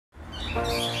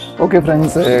Okay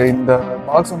friends, இந்த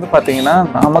box வந்து பார்த்தீங்கன்னா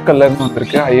நாமக்கல்லேருந்து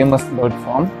வந்திருக்கு. IMS bird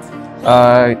form.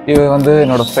 இது வந்து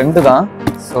என்னோட ஃப்ரெண்டு தான்.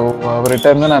 ஸோ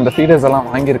அவர்கிட்ட இருந்து நான் இந்த ஃபீடர்ஸ் எல்லாம்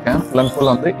வாங்கியிருக்கேன். ஃபுல் அண்ட்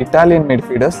ஃபுல் வந்து இட்டாலியன் மேட்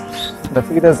ஃபீடர்ஸ். இந்த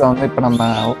ஃபீடர்ஸை வந்து இப்போ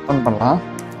நம்ம ஓப்பன் பண்ணலாம்.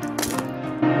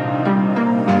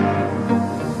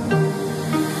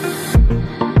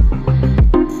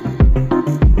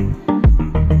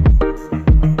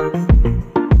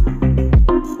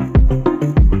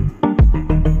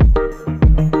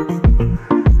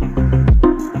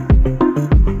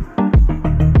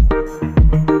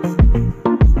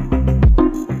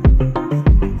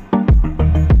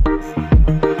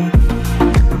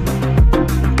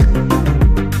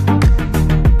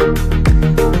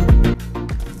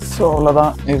 ஸோ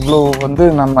அவ்வளோதான். இவ்வளோ வந்து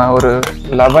நம்ம ஒரு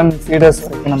 11 ஃபீடர்ஸ்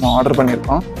வரைக்கும் நம்ம ஆர்டர்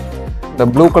பண்ணியிருக்கோம். இந்த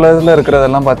ப்ளூ கலரில்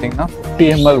இருக்கிறதெல்லாம் பார்த்தீங்கன்னா 50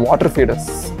 ml வாட்டர் ஃபீடர்ஸ்.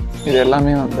 இது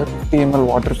எல்லாமே வந்து 50 ml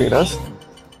வாட்டர் ஃபீடர்ஸ்.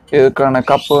 இதுக்கான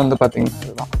கப்பு வந்து பார்த்தீங்கன்னா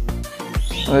இதுதான்.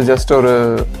 இது ஜஸ்ட் ஒரு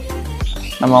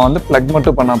நம்ம வந்து ப்ளக்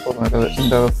மட்டும் பண்ணால் போதும்.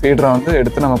 இந்த ஃபீடரை வந்து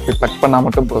எடுத்து நம்ம போய் ப்ளக் பண்ணால்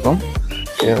மட்டும் போதும்.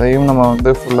 இதையும் நம்ம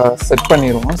வந்து ஃபுல்லாக செட்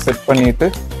பண்ணிடுவோம். செட் பண்ணிவிட்டு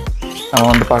நம்ம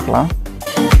வந்து பார்க்கலாம்.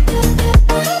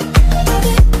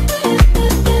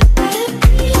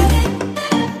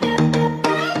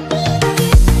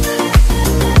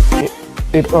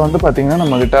 இப்போ வந்து பார்த்தீங்கன்னா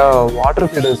நம்மக்கிட்ட வாட்டர்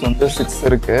ஃபீடர்ஸ் வந்து 6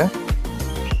 இருக்குது.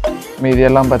 மீதி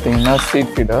எல்லாம் பார்த்தீங்கன்னா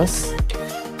சீட் ஃபீடர்ஸ்.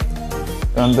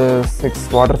 இது வந்து 6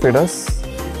 வாட்டர் ஃபீடர்ஸ்.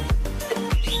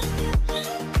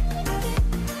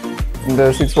 இந்த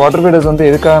 6 வாட்டர் ஃபீடர்ஸ் வந்து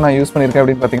எதுக்காக நான் யூஸ் பண்ணியிருக்கேன்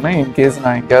அப்படின்னு பார்த்தீங்கன்னா, இன்கேஸ்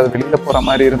நான் எங்கேயாவது வெளியில் போகிற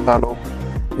மாதிரி இருந்தாலோ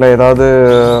இல்லை ஏதாவது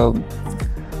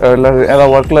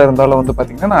ஒர்க்கில் இருந்தாலும் வந்து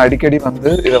பார்த்தீங்கன்னா நான் அடிக்கடி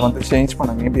வந்து இதை வந்து சேஞ்ச்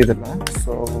பண்ண வேண்டியதில்லை.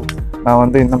 ஸோ நான்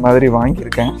வந்து இந்த மாதிரி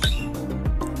வாங்கியிருக்கேன்.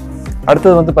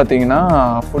 அடுத்தது வந்து பார்த்தீங்கன்னா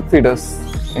ஃபுட் ஃபீடர்ஸ்.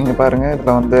 இங்கே பாருங்கள்,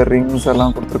 இதில் வந்து ரிங்ஸ்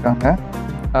எல்லாம் கொடுத்துருக்காங்க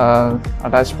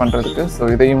அட்டாச் பண்ணுறதுக்கு. ஸோ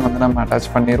இதையும் வந்து நம்ம அட்டாச்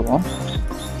பண்ணிடுவோம்.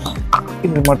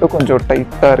 இது மட்டும் கொஞ்சம்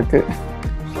டைட்டாக இருக்குது.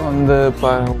 வந்து இப்போ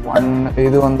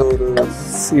இது வந்து ஒரு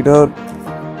சீடர்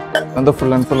வந்து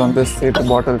ஃபுல் அண்ட் ஃபுல் வந்து சீட்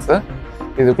பாட்டில்ஸு.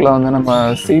 இதுக்குள்ளே வந்து நம்ம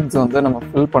சீட்ஸ் வந்து நம்ம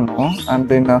ஃபில் பண்ணுவோம். அண்ட்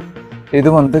தென்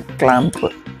இது வந்து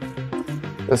கிளாம்ப்பு.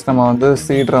 ஜஸ்ட் நம்ம வந்து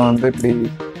சீடரை வந்து இப்படி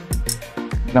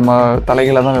நம்ம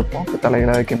தலைகளை தான் வைப்போம்.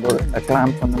 தலைகளை வைக்கும்போது இந்த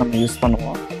கிளாம்ப் வந்து நம்ம யூஸ்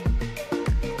பண்ணுவோம்.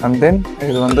 அண்ட் தென்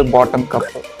இது வந்து பாட்டம்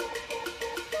கப்பு.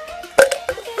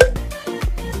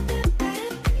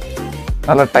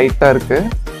 நல்லா டைட்டாக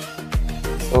இருக்குது.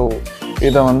 ஸோ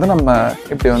இதை வந்து நம்ம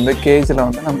இப்படி வந்து கேஜில்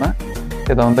வந்து நம்ம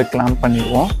இதை வந்து கிளாம்ப்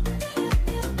பண்ணிடுவோம்.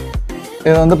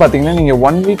 இதை வந்து பார்த்திங்கன்னா நீங்கள்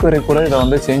 1 வீக் வரைக்கும் கூட இதை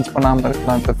வந்து சேஞ்ச் பண்ணாமல்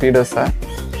இருக்கலாம் இந்த ஃபீடர்ஸை.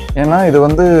 ஏன்னா இது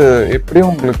வந்து எப்படியும்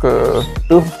உங்களுக்கு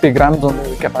 250 கிராம்ஸ்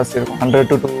வந்து கெப்பாசிட்டி இருக்கும். 100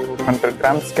 to 200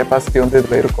 கிராம்ஸ் கெப்பாசிட்டி வந்து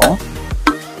இதில் இருக்கும்.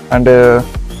 அண்டு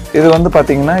இது வந்து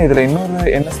பார்த்தீங்கன்னா இதில் இன்னொரு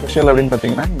என்ன ஸ்பெஷல் அப்படின்னு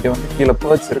பார்த்தீங்கன்னா, இங்கே வந்து கீழே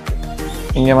பேர்ட்ஸ் இருக்குது.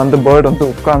 இங்கே வந்து பேர்டு வந்து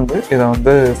உட்காந்து இதை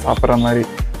வந்து சாப்பிட்ற மாதிரி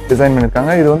டிசைன்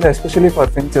பண்ணியிருக்காங்க. இது வந்து எஸ்பெஷலி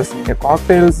ஃபார் ஃபின்ச்சஸ். நீங்கள்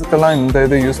காக்டெயில்ஸுக்கெல்லாம் இந்த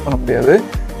இது யூஸ் பண்ண முடியாது.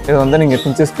 இதை வந்து நீங்கள்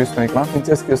ஃபின்ச்சஸ்க்கு யூஸ் பண்ணிக்கலாம்.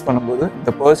 ஃபின்ச்சஸ்க்கு யூஸ் பண்ணும்போது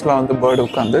இந்த பேர்ட்ஸில் வந்து பேர்டு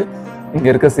உட்காந்து இங்கே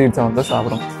இருக்க சீட்ஸை வந்து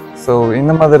சாப்பிடும். ஸோ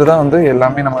இந்த மாதிரி தான் வந்து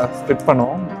எல்லாமே நம்ம ஃபிட்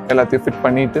பண்ணுவோம். எல்லாத்தையும் ஃபிட்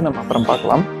பண்ணிவிட்டு நம்ம அப்புறம்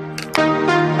பார்க்கலாம்.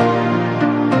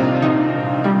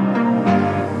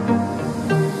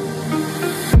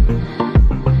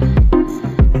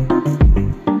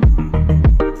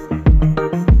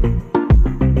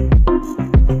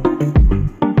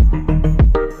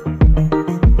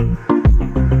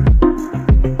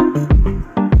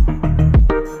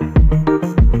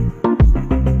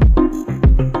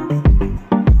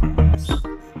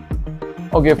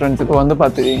 ஓகே ஃப்ரெண்ட்ஸ், இப்போ வந்து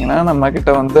பார்த்துக்கிட்டிங்கன்னா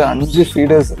நம்மக்கிட்ட வந்து 5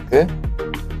 ஃபீடர்ஸ் இருக்குது.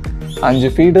 5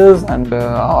 ஃபீடர்ஸ் அண்டு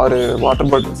 6 வாட்டர்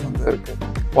பாட்டில்ஸ் வந்து இருக்குது.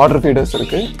 வாட்டர் ஃபீடர்ஸ்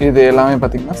இருக்குது. இது எல்லாமே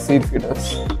பார்த்திங்கன்னா சீட் ஃபீடர்ஸ்.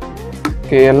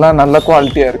 ஓகே, எல்லாம் நல்ல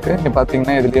குவாலிட்டியாக இருக்குது. இங்கே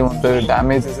பார்த்திங்கன்னா இதுலேயும் வந்து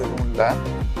டேமேஜஸ் எதுவும் இல்லை.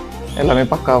 எல்லாமே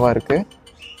பக்காவாக இருக்குது.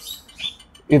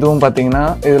 இதுவும் பார்த்திங்கன்னா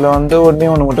இதில் வந்து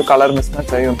ஒன்று மட்டும் கலர்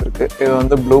மிஸ்மேட்ச் ஆகி வந்துருக்கு. இது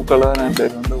வந்து ப்ளூ கலர் அண்ட்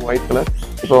இது வந்து ஒயிட் கலர்.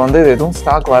 இப்போ வந்து இது எதுவும்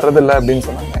ஸ்டாக் வர்றதில்லை அப்படின்னு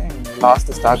சொன்னாங்க.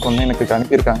 லாஸ்ட்டு ஸ்டாக் வந்து எனக்கு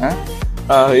அனுப்பியிருக்காங்க.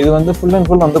 இது வந்து ஃபுல் அண்ட்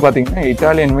ஃபுல் வந்து பார்த்திங்கன்னா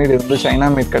இட்டாலியன் மேட். இது வந்து சைனா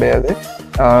மேட் கிடையாது.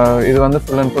 இது வந்து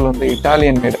ஃபுல் அண்ட் ஃபுல் வந்து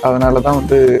இட்டாலியன் மேட். அதனால தான்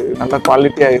வந்து நல்ல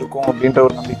குவாலிட்டியாக இருக்கும் அப்படின்ற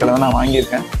ஒரு நம்பிக்கையில் தான் நான்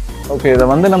வாங்கியிருக்கேன். ஓகே, இதை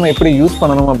வந்து நம்ம எப்படி யூஸ்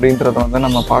பண்ணணும் அப்படின்றத வந்து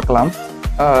நம்ம பார்க்கலாம்.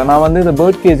 நான் வந்து இந்த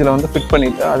பேர்ட் கேஜில் வந்து ஃபிட்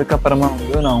பண்ணிவிட்டு அதுக்கப்புறமா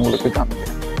வந்து நான் உங்களுக்கு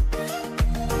காமிக்கிறேன்.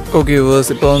 ஓகே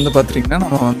வர்ஸ், இப்போ வந்து பார்த்திங்கன்னா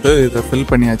நம்ம வந்து இதை ஃபில்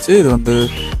பண்ணியாச்சு. இது வந்து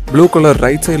ப்ளூ கலர்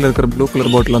ரைட் சைடில் இருக்கிற ப்ளூ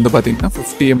கலர் பாட்டில் வந்து பார்த்திங்கன்னா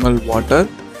 50 ml வாட்டர்.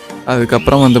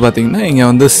 அதுக்கப்புறம் வந்து பார்த்திங்கன்னா இங்கே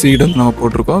வந்து சீடும் நம்ம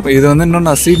போட்டிருக்கோம். இது வந்து இன்னும்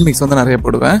நான் சீட் மிக்ஸ் வந்து நிறைய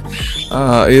போடுவேன்.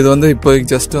 இது வந்து இப்போ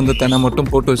ஜஸ்ட் வந்து தெனை மட்டும்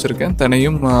போட்டு வச்சுருக்கேன்.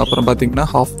 தெனையும் அப்புறம் பார்த்திங்கன்னா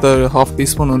ஹாஃப்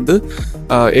டீஸ்பூன் வந்து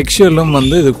எக்ஷெல்லும்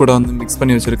வந்து இது கூட வந்து மிக்ஸ்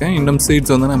பண்ணி வச்சுருக்கேன். இன்னும்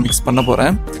சீட்ஸ் வந்து நான் மிக்ஸ் பண்ண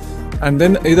போகிறேன். அண்ட்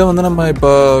தென் இதை வந்து நம்ம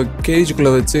இப்போ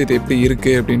கேஜுக்குள்ளே வச்சு இது எப்படி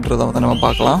இருக்குது அப்படின்றத வந்து நம்ம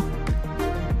பார்க்கலாம்.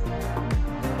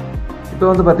 இப்போ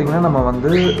வந்து பார்த்திங்கன்னா நம்ம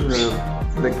வந்து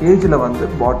இந்த கேஜில் வந்து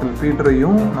பாட்டில்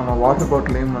ஃபீடரையும் நம்ம வாட்டர்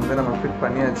பாட்டிலையும் வந்து நம்ம ஃபிட்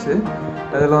பண்ணியாச்சு.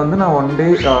 அதில் வந்து நான் ஒன் டே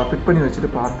ஃபிட் பண்ணி வச்சுட்டு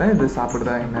பார்த்தேன் இது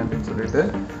சாப்பிடுதா என்ன அப்படின்னு சொல்லிட்டு.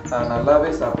 நல்லாவே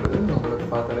சாப்பிடுது. உங்களுக்கு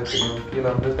பார்த்தாலே தெரியும், கீழே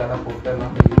வந்து தெனை போட்டு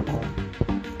எல்லாமே இருக்கும்.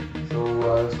 ஸோ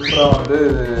சூப்பராக வந்து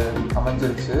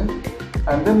அமைஞ்சிருச்சு.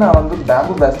 அண்ட் தென் நான் வந்து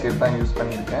பேம்பு பேஸ்கெட் தான் யூஸ்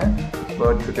பண்ணியிருக்கேன்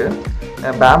பேர்ட்ஸுக்கு.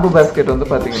 பேம்பு பேஸ்கெட் வந்து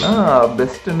பார்த்திங்கன்னா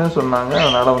பெஸ்ட்டுன்னு சொன்னாங்க,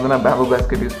 அதனால் வந்து நான் பேம்பு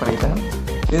பேஸ்கெட் யூஸ் பண்ணிட்டேன்.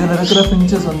 இதில் இருக்கிற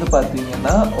ஃபின்ச்சஸ் வந்து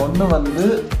பார்த்தீங்கன்னா ஒன்று வந்து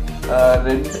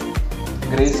ரெட்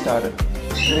கிரே ஸ்டார்,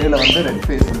 கிரேயில் வந்து ரெட்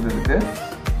ஃபேஸ் வந்து இருக்குது.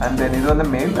 அண்ட் தென் இது வந்து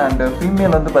மேல். அண்ட்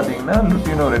ஃபீமேல் வந்து பார்த்தீங்கன்னா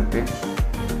லுட்டினோ ரெட் ஃபேஸ்.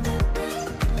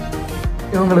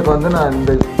 இவங்களுக்கு வந்து நான்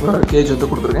இந்த கேஜ் வந்து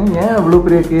கொடுத்துருக்கேன். ஏன் இவ்வளோ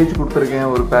பெரிய கேஜ் கொடுத்துருக்கேன்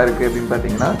ஒரு பேருக்கு அப்படின்னு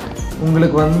பார்த்தீங்கன்னா,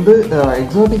 உங்களுக்கு வந்து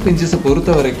எக்ஸாட்டிக் ஃபின்ச்சஸை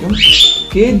பொறுத்த வரைக்கும்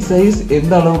கேஜ் சைஸ்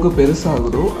எந்த அளவுக்கு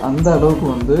பெருசாகுதோ அந்த அளவுக்கு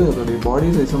வந்து அதோடைய பாடி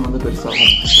சைஸும் வந்து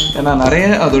பெருசாகும். ஏன்னா நிறைய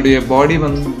அதோடைய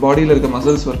பாடியில் இருக்க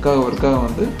மசில்ஸ் ஒர்க்காக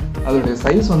வந்து அதோடைய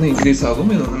சைஸ் வந்து இன்க்ரீஸ்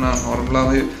ஆகும். இது வந்து நான்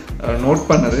நார்மலாகவே நோட்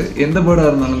பண்ணது. எந்த பேர்டாக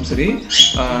இருந்தாலும் சரி,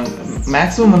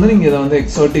 மேக்ஸிமம் வந்து நீங்கள் இதை வந்து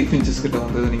எக்ஸாட்டிக் ஃபின்ச்சஸ் கிட்ட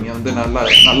வந்து நீங்கள் வந்து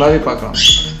நல்லாவே பார்க்கலாம்.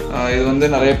 இது வந்து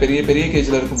நிறைய பெரிய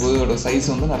கேஜில் இருக்கும்போது அதோட சைஸ்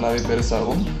வந்து நல்லாவே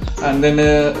பெருசாகும். அண்ட் தென்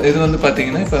இது வந்து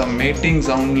பார்த்தீங்கன்னா இப்போ மேட்டிங்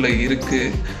சவுண்டில்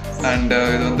இருக்குது. அண்ட்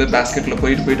இது வந்து பேஸ்கெட்டில்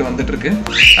போயிட்டு வந்துட்டுருக்கு.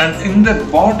 அண்ட் இந்த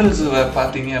பாட்டில்ஸ்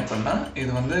பார்த்தீங்க அப்படின்னா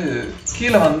இது வந்து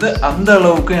கீழே வந்து அந்த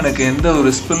அளவுக்கு எனக்கு எந்த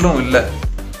ஒரு ஸ்பில்லும் இல்லை.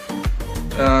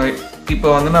 இப்போ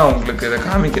வந்து நான் உங்களுக்கு இதை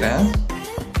காமிக்கிறேன்.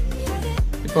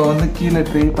 இப்போ வந்து கீழே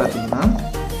ட்ரே பார்த்தீங்கன்னா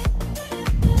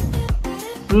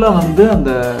ஃபுல்லாக வந்து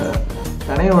அந்த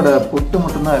கனையோட பொட்டு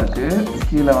மட்டும்தான் இருக்குது.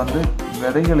 கீழே வந்து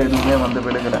விதைகள் எதுவுமே வந்து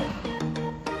விழுகலை.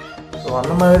 ஸோ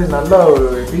அந்த மாதிரி நல்ல ஒரு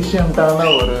எஃபிஷியண்ட்டான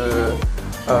ஒரு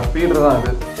ஃபீடர் தான்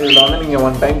இது. இதில் வந்து நீங்கள்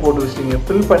ஒன் டைம் போட்டு வச்சிட்டிங்க,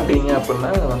 ஃபில் பண்ணிட்டீங்க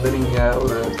அப்படின்னா வந்து நீங்கள்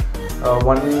ஒரு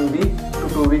 1 week to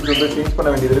 2 weeks வந்து சேஞ்ச் பண்ண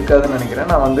வேண்டியது இருக்காதுன்னு நினைக்கிறேன்.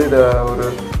 நான் வந்து இதை ஒரு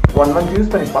 1 month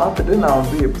யூஸ் பண்ணி பார்த்துட்டு நான்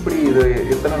வந்து எப்படி இது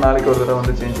எத்தனை நாளைக்கு ஒரு தடவை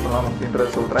வந்து சேஞ்ச் பண்ணலாம் அப்படின்றத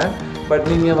சொல்கிறேன். பட்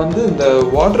நீங்கள் வந்து இந்த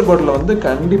வாட்டர் பாட்டிலை வந்து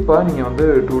கண்டிப்பாக நீங்கள் வந்து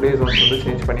 2 days வந்து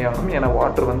சேஞ்ச் பண்ணி ஆகணும். ஏன்னா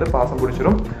வாட்டர் வந்து பாசம்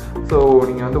பிடிச்சிடும். ஸோ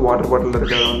நீங்கள் வந்து வாட்டர் பாட்டிலில்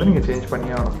இருக்கிறத வந்து நீங்கள் சேஞ்ச் பண்ணி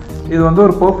ஆகணும். இது வந்து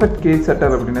ஒரு பர்ஃபெக்ட் கேஜ்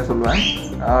செட்டப் அப்படின்னே சொல்லுவேன்.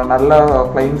 நல்லா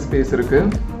ப்ளைன் ஸ்பேஸ்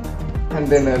இருக்குது. அண்ட்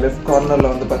தென் லெஃப்ட்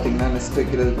கார்னரில் வந்து பார்த்திங்கன்னா நெஸ்ட்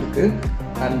வைக்கிறதுக்கு இருக்குது.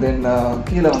 அண்ட் தென்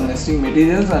கீழே வந்து நெஸ்டிங்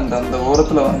மெட்டீரியல்ஸ் அண்ட் அந்த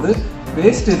ஓரத்தில் வந்து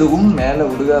வேஸ்ட் எதுவும் மேலே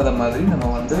விழுகாத மாதிரி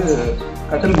நம்ம வந்து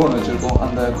கட்டில் போன் வச்சுருக்கோம்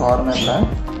அந்த கார்னரில்.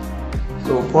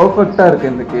 ஸோ பர்ஃபெக்டாக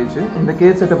இருக்குது இந்த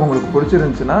கேஜ் செட்டப் உங்களுக்கு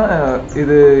பிடிச்சிருந்துச்சுன்னா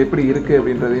இது எப்படி இருக்குது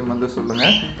அப்படின்றதையும் வந்து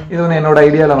சொல்லுங்கள். இது வந்து என்னோடய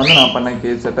ஐடியாவில் வந்து நான் பண்ண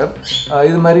கேஜ் செட்டப்.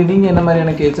 இது மாதிரி நீங்கள் என்ன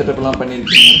மாதிரியான கேஜ் செட்டப்லாம்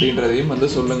பண்ணியிருக்கீங்க அப்படின்றதையும் வந்து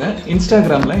சொல்லுங்கள்.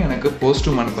 இன்ஸ்டாகிராமில் எனக்கு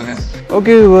போஸ்ட்டும் அனுப்புங்க.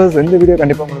 ஓகே வியூவர்ஸ், இந்த வீடியோ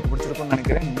கண்டிப்பாக உங்களுக்கு பிடிச்சிருக்கும்னு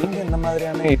நினைக்கிறேன். நீங்கள் இந்த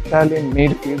மாதிரியான இட்டாலியன்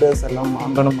மேட் ஃபீடர்ஸ் எல்லாம்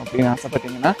வாங்கணும் அப்படின்னு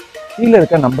ஆசைப்பட்டீங்கன்னா கீழே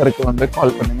இருக்க நம்பருக்கு வந்து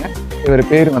கால் பண்ணுங்கள். இவர்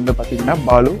பேர் வந்து பார்த்தீங்கன்னா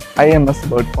பாலு, IMS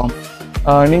பேர்ட் ஃபார்ம்.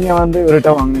 நீங்கள் வந்து இவர்கிட்ட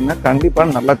வாங்கினீங்கன்னா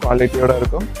கண்டிப்பாக நல்ல குவாலிட்டியோடு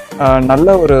இருக்கும்.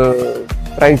 நல்ல ஒரு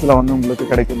ப்ரைஸில் வந்து உங்களுக்கு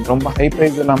கிடைக்கும். ரொம்ப ஹை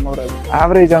ப்ரைஸ் இல்லாமல் ஒரு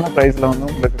ஆவரேஜான ப்ரைஸில் வந்து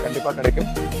உங்களுக்கு கண்டிப்பாக கிடைக்கும்.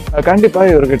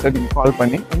 கண்டிப்பாக இவர்கிட்ட நீங்கள் கால்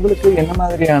பண்ணி உங்களுக்கு என்ன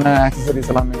மாதிரியான ஆக்சசரிஸ்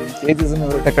எல்லாம் வேணும், கேஜஸும்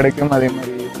இவர்கிட்ட கிடைக்கும். அதே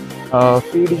மாதிரி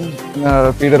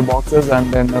ஃபீடர் பாக்ஸஸ்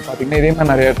அண்ட் தென் பார்த்தீங்கன்னா இதே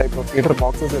மாதிரி நிறைய டைப் ஆஃப் ஃபீடர்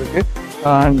பாக்ஸஸ் இருக்குது.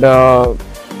 அண்ட்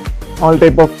ஆல்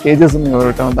டைப் ஆஃப் கேஜஸும்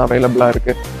இவர்கிட்ட வந்து அவைலபிளாக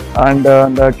இருக்குது. அண்ட்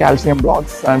அந்த calcium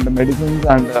blocks and medicines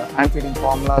and hand feeding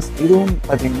formulas இதுவும்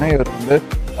பார்த்தீங்கன்னா இவர் வந்து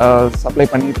சப்ளை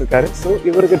பண்ணிகிட்டு இருக்காரு. ஸோ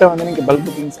இவர்கிட்ட வந்து நீங்கள் பல்க்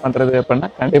புக்கிங்ஸ் பண்ணுறது அப்படின்னா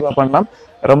கண்டிப்பாக பண்ணலாம்.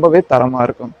 ரொம்பவே தரமாக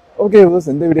இருக்கும். ஓகே வியூவர்ஸ்,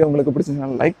 இந்த வீடியோ உங்களுக்கு பிடிச்சிருந்தா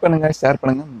லைக் பண்ணுங்கள், ஷேர்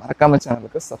பண்ணுங்கள், மறக்காமல்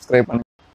சேனலுக்கு சப்ஸ்கிரைப் பண்ணுங்கள்.